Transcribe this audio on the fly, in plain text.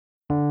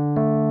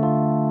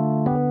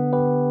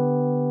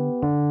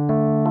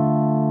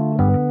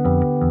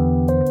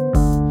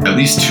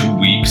least 2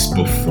 weeks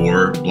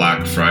before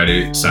Black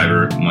Friday,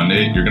 Cyber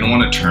Monday, you're going to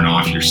want to turn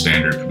off your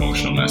standard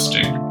promotional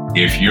messaging.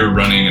 If you're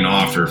running an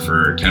offer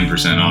for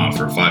 10% off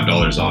or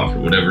 $5 off or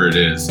whatever it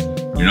is,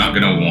 you're not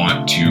going to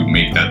want to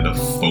make that the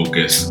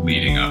focus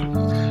leading up.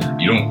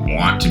 You don't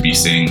want to be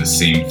saying the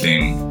same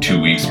thing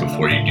 2 weeks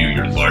before you do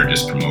your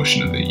largest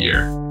promotion of the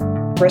year.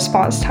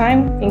 Response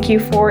time in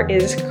Q4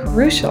 is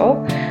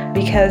crucial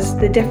because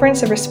the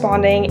difference of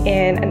responding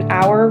in an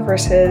hour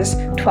versus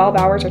 12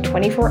 hours or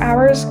 24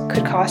 hours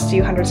could cost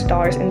you hundreds of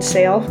dollars in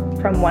sale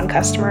from one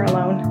customer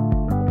alone.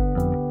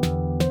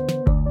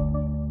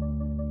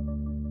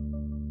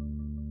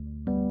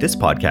 This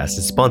podcast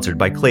is sponsored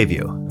by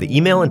Klaviyo, the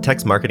email and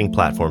text marketing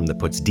platform that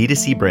puts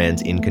D2C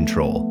brands in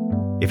control.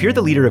 If you're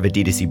the leader of a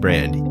D2C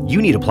brand,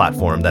 you need a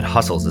platform that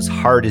hustles as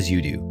hard as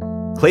you do.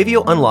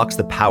 Klaviyo unlocks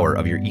the power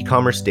of your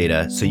e-commerce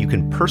data so you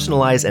can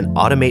personalize and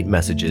automate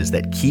messages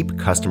that keep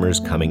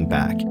customers coming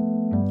back.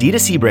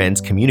 D2C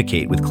brands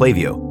communicate with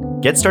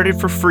Klaviyo. Get started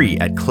for free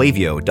at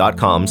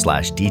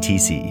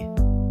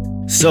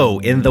klaviyo.com/DTC. So,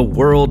 in the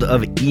world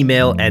of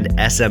email and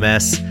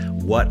SMS,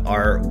 what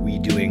are we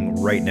doing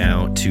right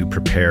now to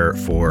prepare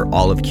for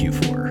all of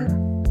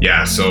Q4?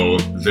 Yeah, so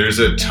there's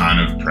a ton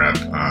of prep.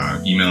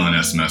 Email and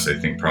SMS, I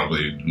think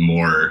probably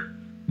more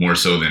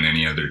so than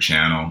any other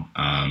channel.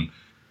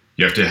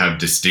 You have to have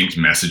distinct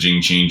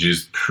messaging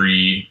changes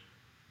pre,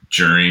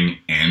 during,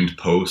 and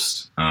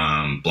post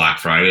Black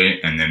Friday,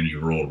 and then you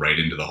roll right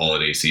into the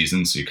holiday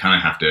season. So you kind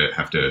of have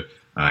to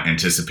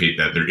anticipate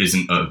that there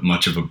isn't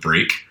much of a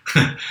break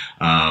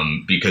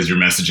because your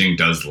messaging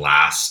does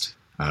last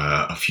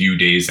a few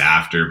days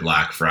after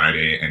Black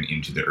Friday and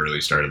into the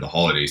early start of the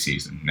holiday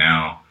season.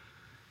 Now,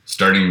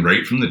 starting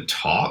right from the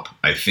top,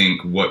 I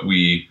think what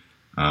we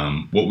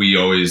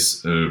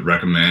always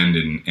recommend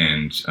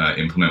and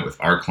implement with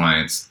our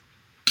clients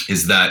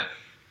is that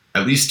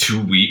at least 2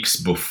 weeks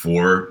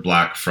before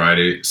Black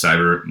Friday,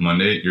 Cyber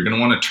Monday, you're going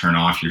to want to turn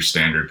off your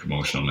standard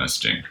promotional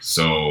messaging.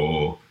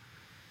 So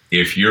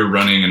if you're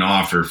running an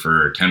offer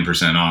for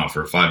 10% off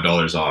or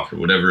 $5 off or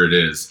whatever it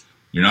is,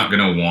 you're not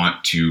going to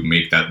want to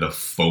make that the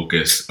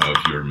focus of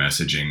your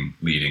messaging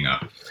leading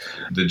up.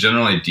 The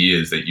general idea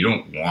is that you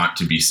don't want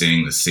to be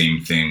saying the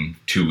same thing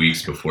 2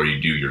 weeks before you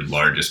do your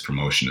largest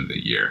promotion of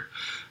the year.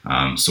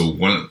 So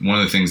one of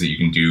the things that you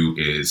can do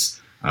is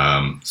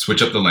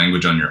switch up the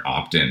language on your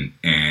opt-in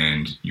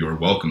and your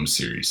welcome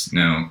series.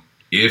 Now,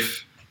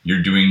 if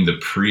you're doing the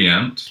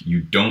preempt, you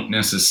don't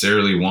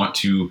necessarily want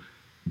to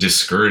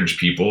discourage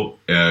people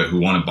who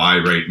want to buy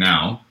right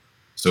now.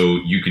 So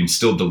you can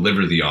still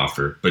deliver the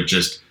offer, but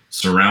just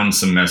surround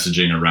some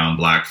messaging around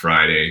Black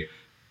Friday,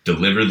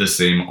 deliver the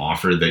same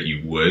offer that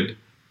you would,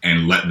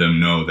 and let them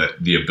know that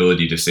the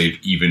ability to save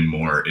even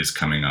more is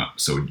coming up.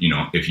 So,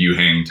 if you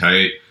hang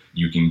tight,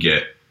 you can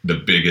get the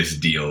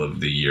biggest deal of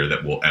the year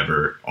that we'll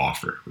ever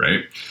offer,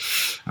 right?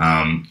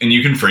 And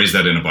you can phrase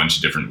that in a bunch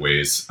of different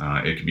ways.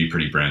 It can be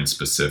pretty brand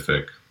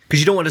specific.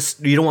 Because you don't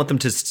want them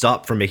to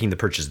stop from making the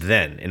purchase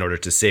then in order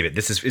to save it.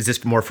 Is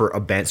this more for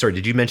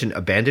did you mention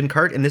abandoned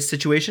cart in this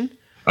situation?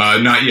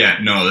 Not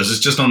yet. No, this is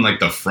just on like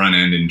the front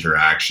end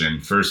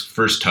interaction,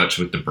 first touch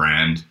with the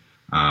brand.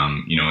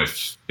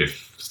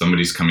 If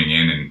somebody's coming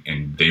in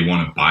and they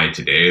want to buy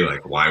today,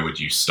 like why would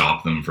you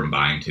stop them from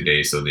buying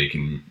today so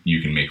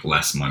you can make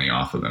less money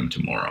off of them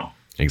tomorrow?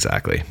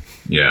 Exactly.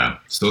 Yeah.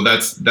 So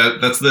that's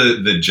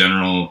the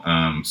general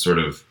sort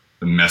of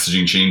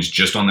messaging change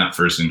just on that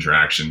first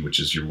interaction, which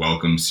is your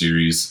welcome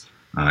series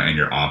and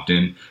your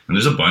opt-in. And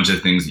there's a bunch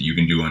of things that you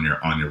can do on your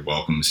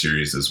welcome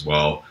series as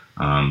well.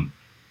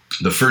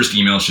 The first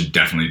email should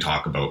definitely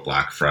talk about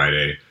Black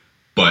Friday,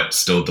 but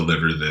still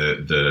deliver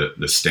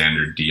the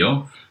standard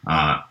deal.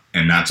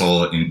 And that's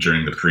all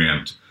during the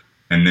preempt.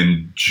 And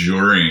then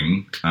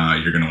during,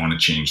 you're going to want to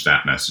change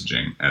that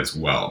messaging as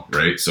well,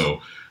 right?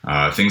 So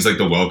things like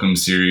the welcome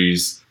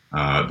series,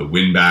 the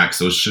win backs,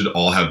 those should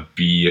all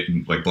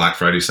be like Black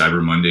Friday,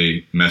 Cyber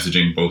Monday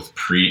messaging, both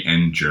pre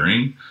and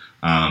during,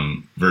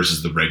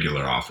 versus the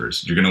regular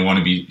offers. You're going to want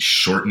to be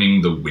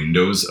shortening the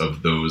windows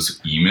of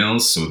those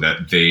emails so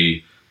that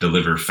they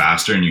deliver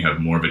faster and you have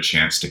more of a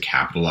chance to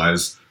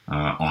capitalize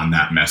on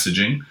that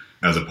messaging,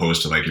 as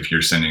opposed to like if you're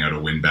sending out a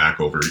win back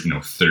over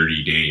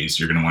 30 days,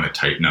 you're going to want to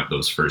tighten up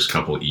those first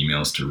couple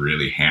emails to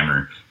really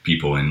hammer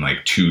people in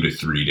like 2 to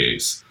 3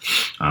 days.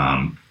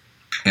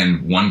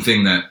 And one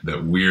thing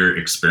that we're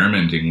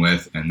experimenting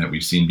with and that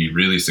we've seen be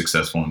really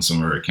successful in some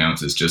of our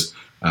accounts is just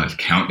a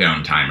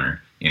countdown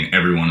timer in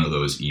every one of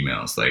those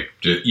emails. Like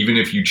even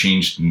if you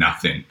changed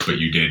nothing, but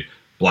you did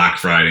Black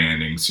Friday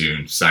ending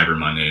soon, Cyber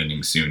Monday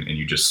ending soon, and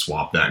you just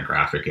swap that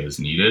graphic as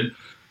needed,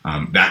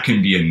 that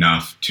can be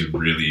enough to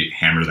really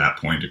hammer that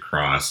point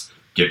across,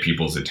 get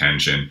people's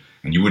attention,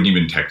 and you wouldn't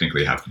even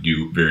technically have to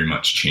do very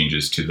much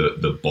changes to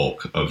the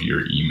bulk of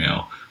your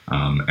email.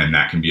 And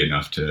that can be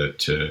enough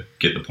to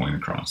get the point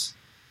across.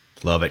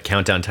 Love it.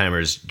 Countdown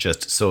timers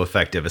just so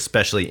effective,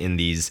 especially in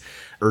these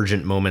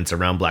urgent moments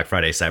around Black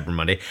Friday, Cyber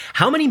Monday.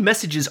 How many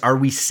messages are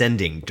we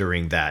sending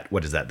during that?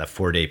 What is that? The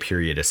 4-day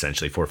period,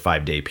 essentially, 4 or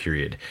 5 day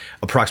period,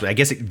 approximately. I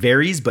guess it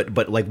varies,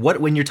 but like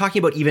what when you're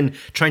talking about even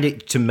trying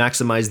to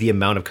maximize the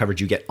amount of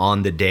coverage you get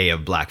on the day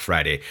of Black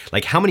Friday,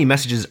 like how many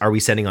messages are we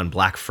sending on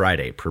Black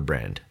Friday per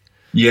brand?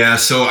 Yeah,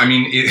 so I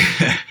mean,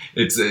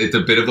 it's a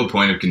bit of a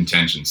point of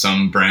contention.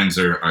 Some brands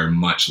are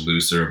much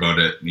looser about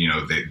it. You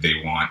know,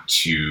 they want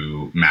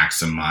to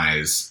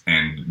maximize,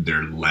 and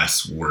they're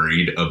less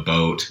worried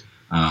about,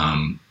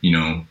 you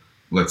know,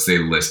 let's say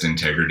list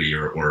integrity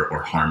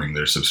or harming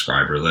their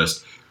subscriber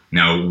list.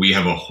 Now, we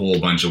have a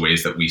whole bunch of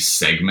ways that we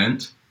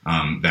segment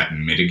that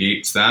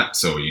mitigates that.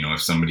 So, you know,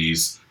 if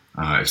somebody's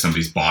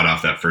bought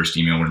off that first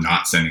email, we're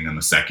not sending them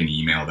a second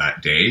email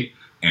that day.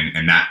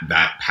 And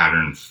that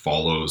pattern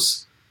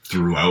follows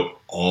throughout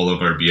all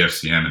of our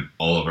BFCM and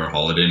all of our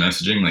holiday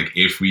messaging. Like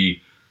if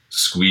we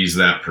squeeze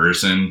that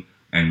person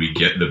and we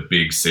get the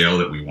big sale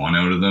that we want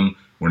out of them,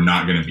 we're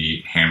not going to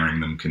be hammering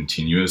them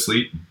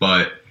continuously.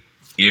 But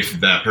if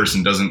that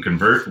person doesn't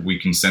convert, we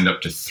can send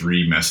up to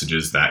 3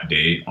 messages that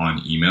day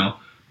on email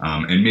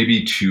and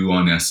maybe 2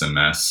 on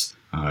SMS,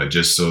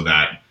 just so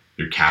that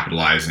you're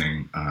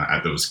capitalizing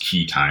at those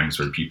key times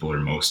where people are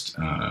most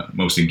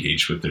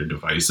engaged with their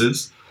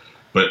devices.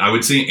 But I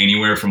would say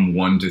anywhere from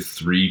 1 to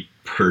 3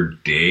 per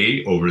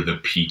day over the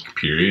peak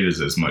period is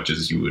as much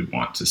as you would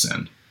want to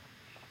send.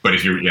 But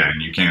if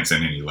and you can't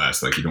send any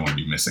less, like you don't want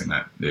to be missing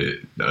that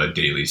the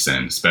daily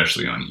send,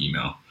 especially on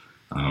email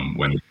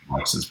when the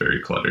box is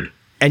very cluttered.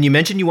 And you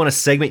mentioned you want to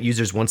segment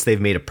users once they've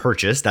made a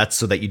purchase. That's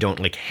so that you don't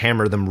like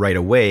hammer them right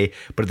away.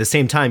 But at the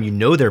same time, you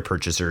know their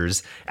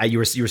purchasers. You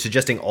were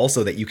suggesting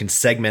also that you can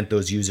segment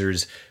those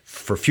users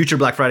for future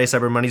Black Friday,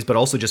 Cyber Mondays, but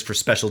also just for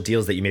special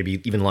deals that you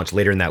maybe even launch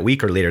later in that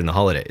week or later in the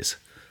holidays.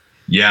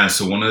 Yeah.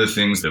 So one of the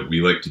things that we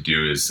like to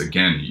do is,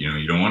 again, you know,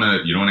 you don't want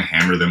to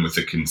hammer them with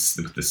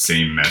the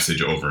same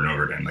message over and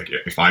over again. Like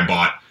if I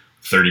bought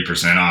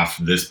 30% off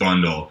this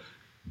bundle,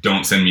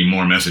 don't send me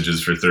more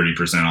messages for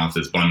 30% off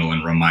this bundle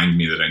and remind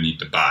me that I need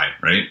to buy,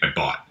 right? I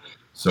bought.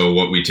 So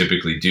what we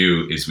typically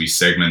do is we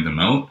segment them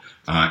out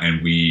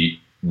and we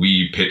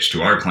pitch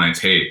to our clients,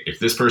 hey, if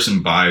this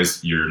person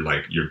buys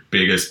your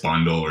biggest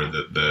bundle or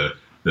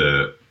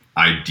the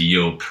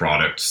ideal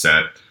product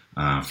set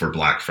for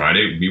Black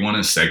Friday, we want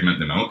to segment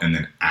them out and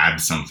then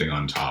add something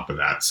on top of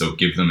that. So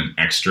give them an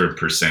extra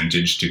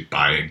percentage to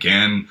buy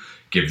again,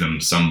 give them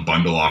some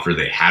bundle offer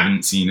they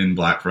haven't seen in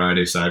Black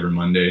Friday, Cyber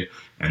Monday,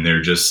 and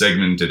they're just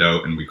segmented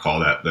out, and we call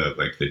that the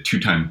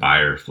 2-time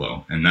buyer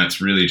flow. And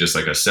that's really just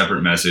like a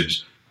separate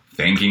message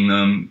thanking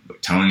them,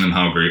 telling them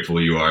how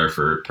grateful you are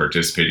for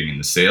participating in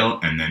the sale,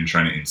 and then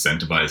trying to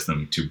incentivize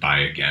them to buy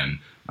again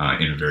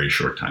in a very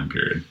short time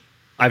period.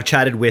 I've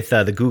chatted with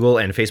the Google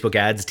and Facebook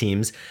ads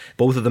teams.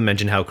 Both of them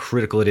mentioned how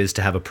critical it is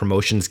to have a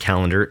promotions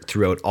calendar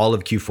throughout all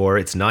of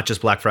Q4. It's not just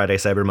Black Friday,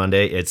 Cyber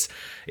Monday. It's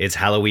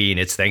Halloween,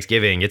 it's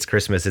Thanksgiving, it's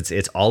Christmas,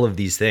 it's all of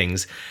these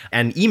things.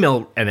 And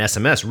email and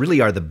SMS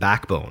really are the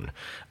backbone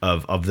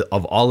of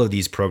all of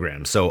these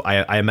programs. So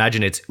I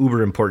imagine it's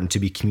uber important to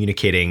be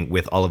communicating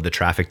with all of the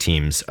traffic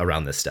teams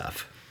around this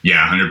stuff.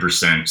 Yeah,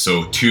 100%.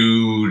 So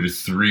 2 to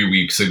 3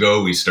 weeks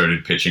ago, we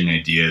started pitching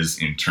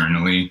ideas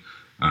internally,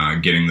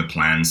 getting the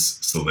plans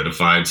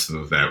solidified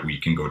so that we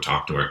can go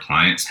talk to our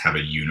clients, have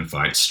a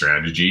unified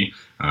strategy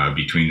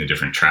between the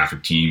different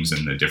traffic teams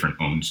and the different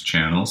owned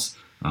channels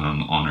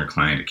on our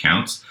client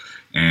accounts,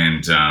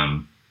 and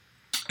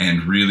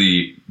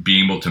really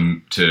being able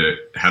to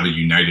have a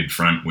united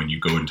front when you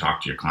go and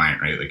talk to your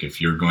client, right? Like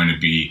if you're going to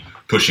be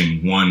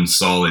pushing one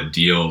solid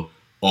deal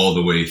all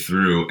the way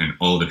through and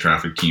all the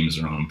traffic teams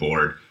are on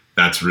board,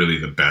 that's really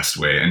the best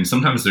way. And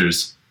sometimes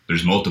there's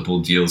multiple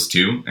deals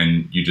too,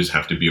 and you just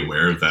have to be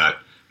aware of that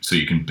so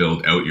you can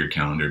build out your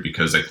calendar,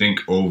 because I think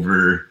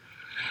over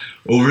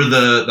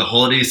the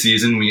holiday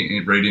season,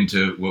 we right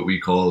into what we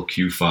call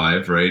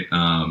Q5,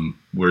 right?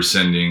 We're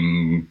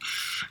sending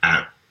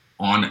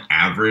on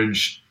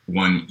average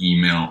 1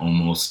 email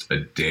almost a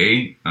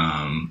day.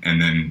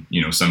 And then,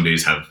 you know, some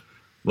days have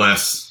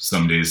less,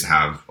 some days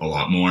have a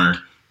lot more.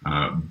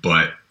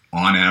 But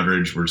on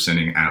average, we're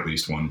sending at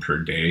least 1 per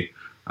day.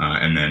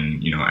 And then,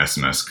 you know,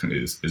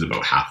 SMS is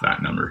about half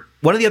that number.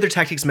 One of the other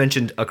tactics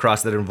mentioned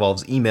across that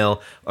involves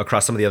email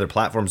across some of the other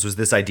platforms was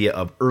this idea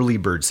of early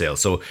bird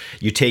sales. So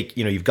you take,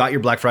 you know, you've got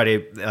your Black Friday,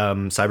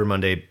 Cyber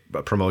Monday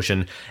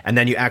promotion, and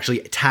then you actually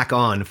tack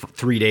on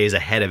 3 days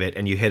ahead of it,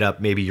 and you hit up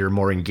maybe your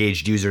more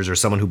engaged users or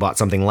someone who bought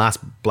something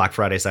last Black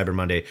Friday, Cyber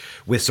Monday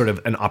with sort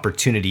of an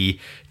opportunity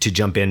to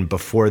jump in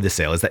before the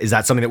sale. Is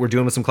that something that we're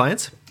doing with some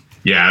clients?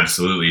 Yeah,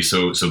 absolutely.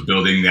 So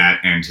building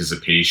that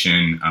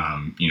anticipation,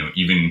 you know,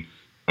 even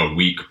a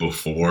week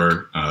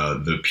before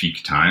the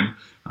peak time,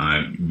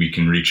 we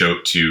can reach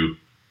out to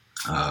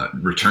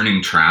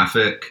returning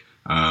traffic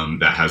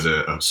that has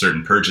a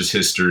certain purchase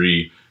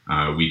history.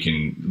 We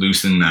can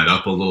loosen that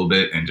up a little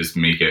bit and just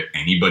make it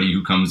anybody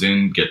who comes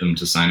in, get them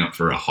to sign up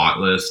for a hot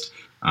list.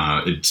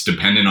 It's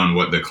dependent on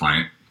what the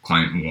client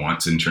client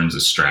wants in terms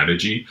of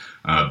strategy.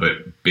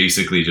 But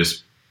basically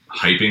just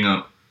hyping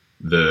up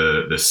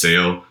the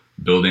sale,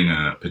 building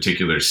a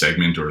particular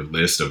segment or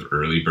list of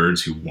early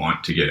birds who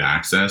want to get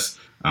access,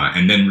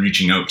 and then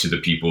reaching out to the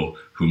people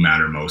who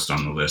matter most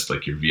on the list,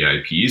 like your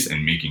VIPs,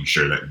 and making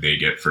sure that they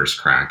get first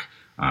crack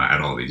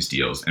at all these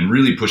deals. And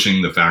really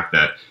pushing the fact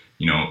that,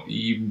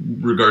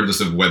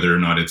 regardless of whether or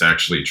not it's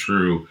actually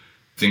true,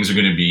 things are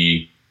going to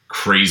be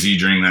crazy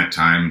during that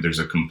time. There's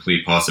a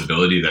complete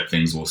possibility that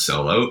things will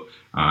sell out.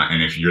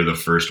 And if you're the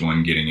first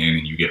one getting in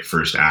and you get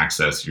first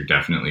access, you're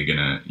definitely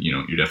gonna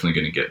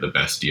get the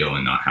best deal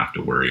and not have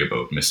to worry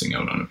about missing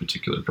out on a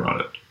particular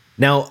product.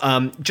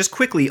 Now, just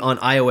quickly on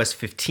iOS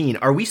 15,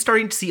 are we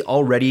starting to see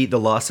already the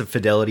loss of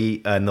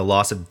fidelity and the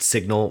loss of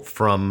signal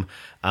from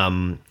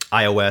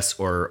iOS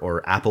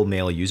or Apple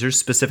Mail users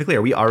specifically?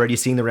 Are we already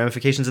seeing the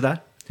ramifications of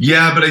that?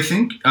 Yeah, but I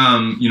think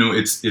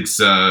it's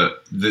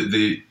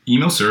the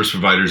email service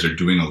providers are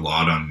doing a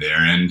lot on their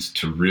end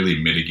to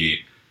really mitigate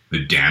the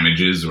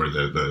damages or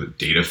the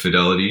data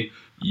fidelity.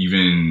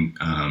 Even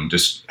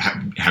just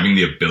having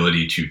the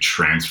ability to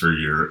transfer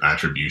your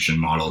attribution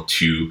model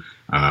to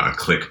a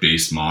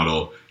click-based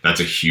model, that's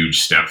a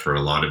huge step for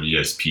a lot of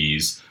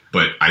ESPs.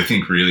 But I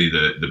think really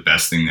the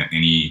best thing that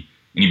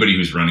anybody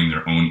who's running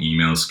their own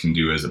emails can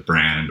do as a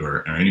brand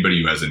or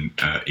anybody who has an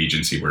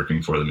agency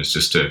working for them is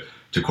just to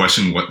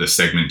question what the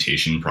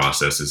segmentation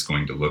process is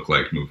going to look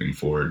like moving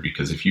forward.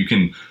 Because if you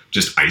can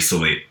just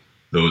isolate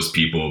those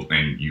people,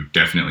 and you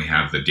definitely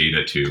have the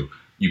data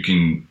you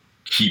can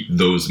keep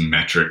those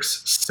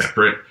metrics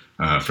separate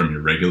from your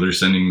regular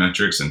sending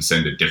metrics and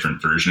send a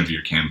different version of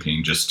your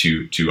campaign just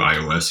to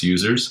iOS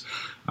users.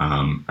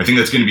 I think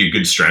that's going to be a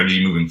good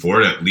strategy moving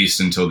forward, at least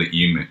until the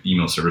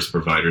email service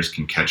providers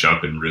can catch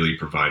up and really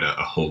provide a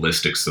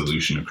holistic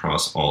solution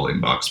across all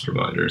inbox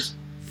providers.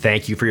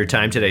 Thank you for your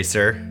time today,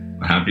 sir.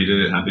 Happy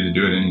to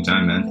do it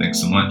anytime, man.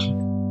 Thanks so much.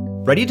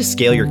 Ready to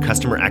scale your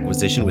customer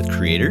acquisition with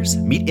creators?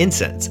 Meet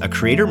Incense, a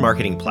creator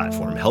marketing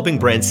platform helping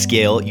brands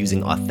scale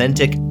using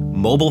authentic,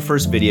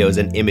 mobile-first videos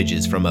and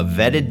images from a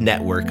vetted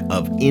network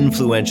of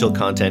influential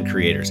content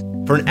creators.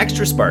 For an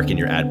extra spark in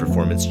your ad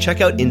performance,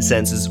 check out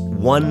Incense's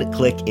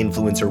one-click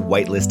influencer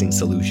whitelisting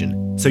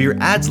solution, so your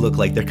ads look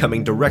like they're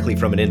coming directly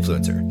from an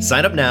influencer.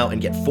 Sign up now and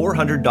get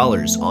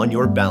 $400 on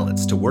your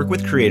balance to work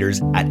with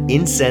creators at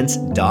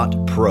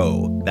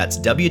incense.pro. That's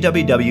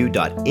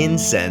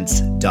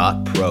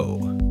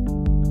www.incense.pro.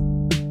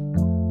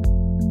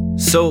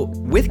 So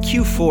with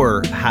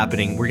Q4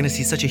 happening, we're going to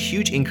see such a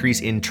huge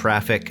increase in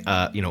traffic,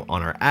 on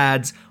our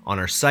ads, on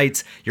our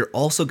sites. You're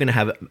also going to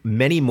have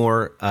many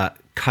more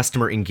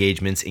customer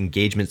engagements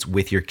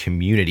with your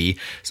community.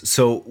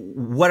 So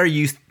what are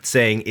you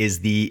saying is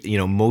the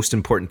most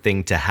important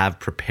thing to have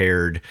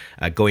prepared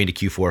going to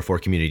Q4 for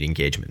community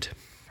engagement?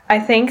 I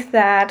think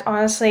that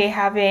honestly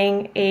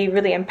having a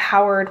really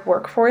empowered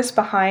workforce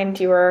behind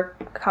your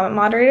comment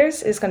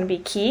moderators is going to be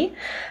key,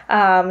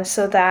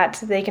 so that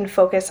they can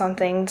focus on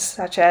things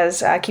such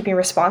as keeping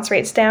response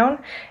rates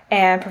down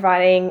and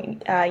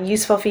providing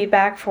useful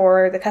feedback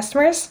for the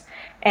customers,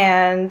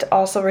 and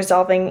also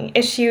resolving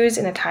issues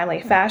in a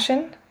timely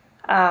fashion,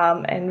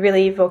 and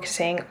really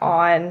focusing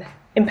on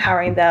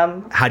empowering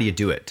them. How do you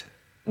do it?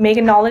 Make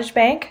a knowledge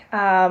bank.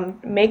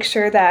 Make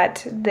sure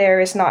that there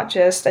is not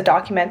just a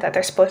document that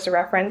they're supposed to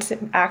reference.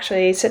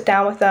 Actually sit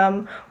down with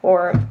them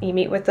or you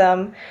meet with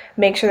them.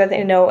 Make sure that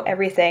they know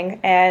everything.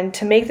 And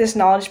to make this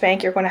knowledge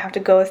bank, you're going to have to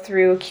go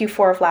through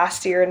Q4 of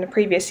last year and the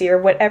previous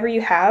year, whatever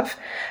you have.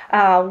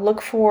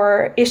 Look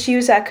for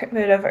issues that could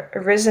have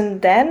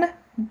arisen then,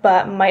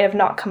 but might have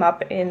not come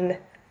up in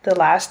the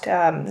last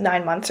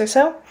 9 months or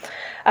so.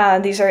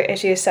 These are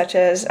issues such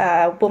as,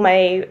 will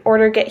my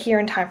order get here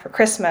in time for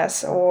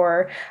Christmas?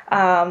 Or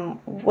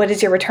what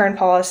is your return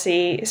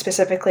policy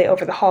specifically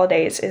over the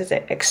holidays? Is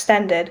it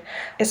extended?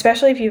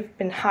 Especially if you've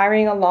been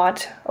hiring a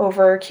lot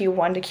over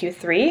Q1 to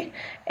Q3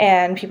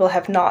 and people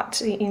have not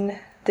seen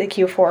the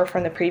Q4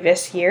 from the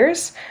previous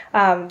years,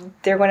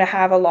 they're going to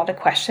have a lot of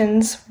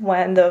questions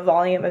when the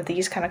volume of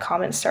these kind of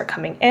comments start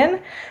coming in.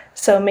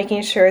 So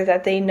making sure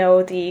that they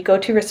know the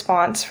go-to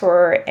response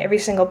for every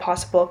single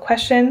possible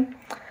question,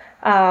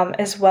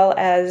 as well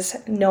as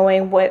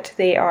knowing what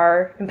they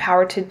are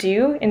empowered to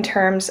do in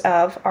terms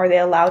of, are they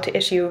allowed to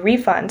issue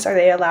refunds? Are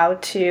they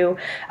allowed to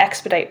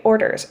expedite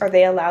orders? Are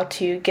they allowed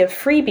to give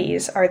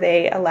freebies? Are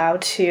they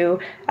allowed to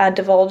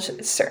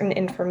divulge certain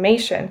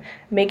information?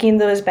 Making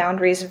those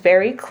boundaries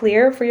very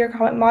clear for your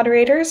comment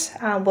moderators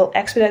will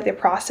expedite the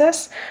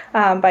process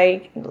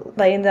by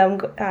letting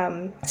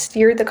them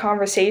steer the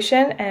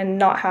conversation and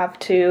not have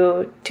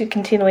to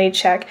continually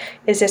check,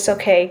 is this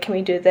okay? Can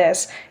we do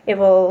this? It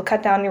will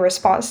cut down your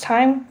response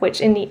time,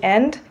 which in the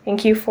end, in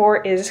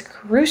Q4, is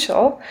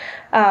crucial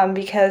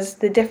because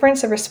the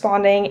difference of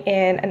responding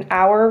in an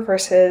hour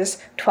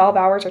versus 12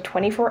 hours or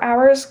 24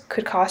 hours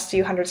could cost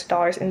you hundreds of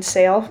dollars in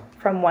sale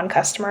from one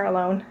customer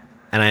alone.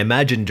 And I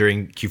imagine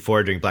during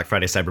Q4, during Black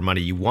Friday, Cyber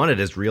Monday, you want it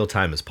as real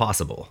time as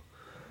possible.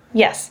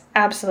 Yes,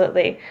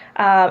 absolutely.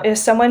 If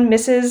someone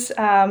misses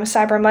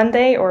Cyber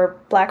Monday or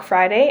Black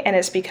Friday and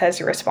it's because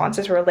your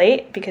responses were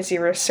late, because you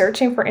were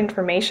searching for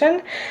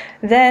information,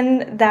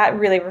 then that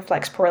really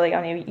reflects poorly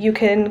on you. You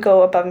can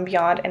go above and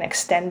beyond and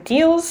extend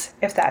deals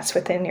if that's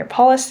within your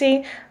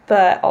policy,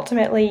 but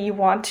ultimately you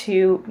want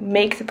to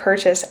make the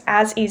purchase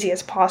as easy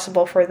as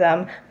possible for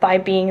them by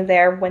being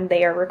there when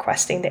they are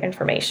requesting the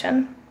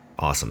information.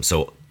 Awesome.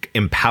 So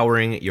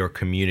empowering your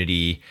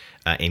community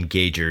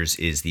engagers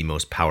is the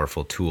most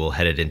powerful tool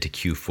headed into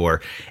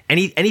Q4.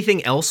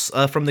 Anything else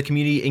from the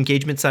community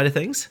engagement side of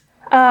things?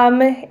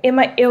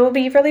 It will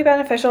be really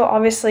beneficial,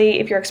 obviously,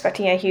 if you're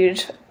expecting a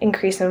huge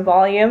increase in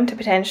volume, to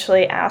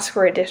potentially ask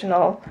for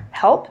additional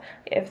help.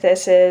 If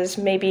this is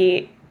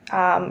maybe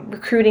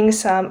recruiting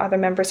some other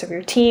members of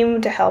your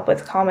team to help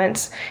with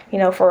comments,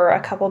 for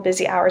a couple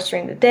busy hours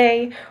during the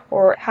day,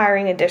 or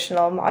hiring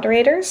additional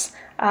moderators.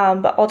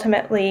 But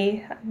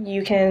ultimately,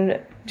 you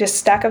can just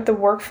stack up the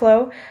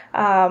workflow.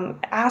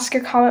 Ask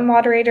your comment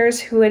moderators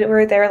who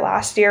were there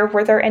last year,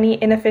 were there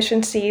any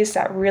inefficiencies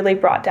that really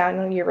brought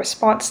down your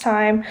response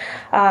time?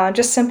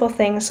 Just simple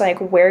things like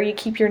where you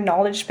keep your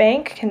knowledge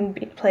bank can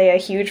play a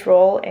huge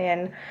role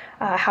in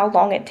how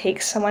long it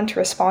takes someone to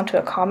respond to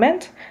a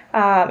comment,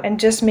 and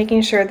just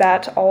making sure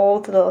that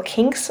all the little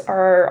kinks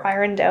are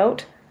ironed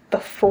out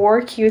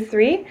before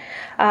Q3,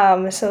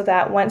 so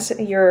that once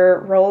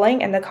you're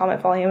rolling and the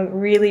comment volume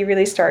really,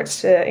 really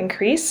starts to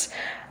increase,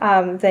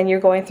 then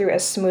you're going through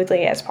as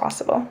smoothly as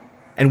possible.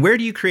 And where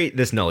do you create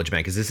this knowledge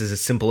bank? Is this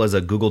as simple as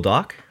a Google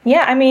Doc?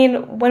 Yeah,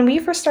 when we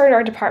first started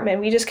our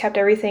department, we just kept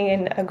everything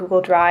in a Google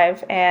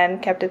Drive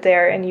and kept it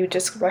there, and you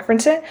just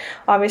reference it.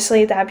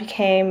 Obviously, that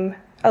became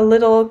a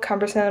little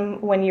cumbersome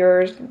when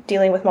you're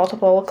dealing with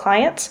multiple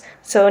clients.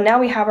 So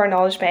now we have our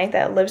knowledge bank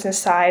that lives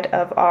inside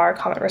of our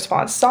comment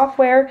response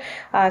software.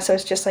 So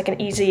it's just like an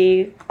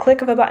easy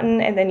click of a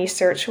button, and then you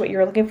search what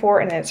you're looking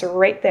for, and it's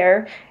right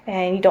there,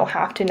 and you don't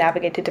have to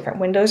navigate to different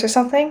windows or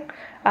something.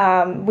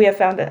 We have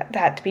found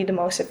that to be the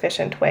most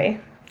efficient way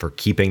for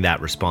keeping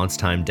that response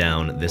time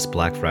down this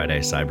Black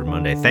Friday, Cyber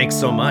Monday. Thanks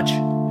so much.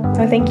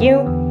 Oh, thank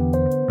you.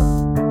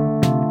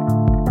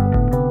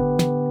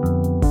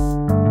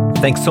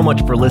 Thanks so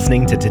much for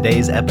listening to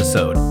today's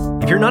episode.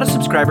 If you're not a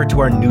subscriber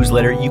to our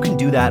newsletter, you can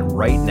do that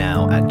right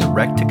now at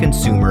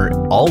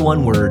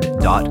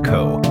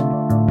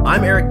directtoconsumer.co.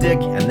 I'm Eric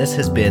Dick, and this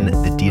has been the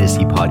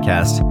D2C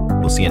Podcast.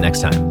 We'll see you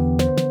next time.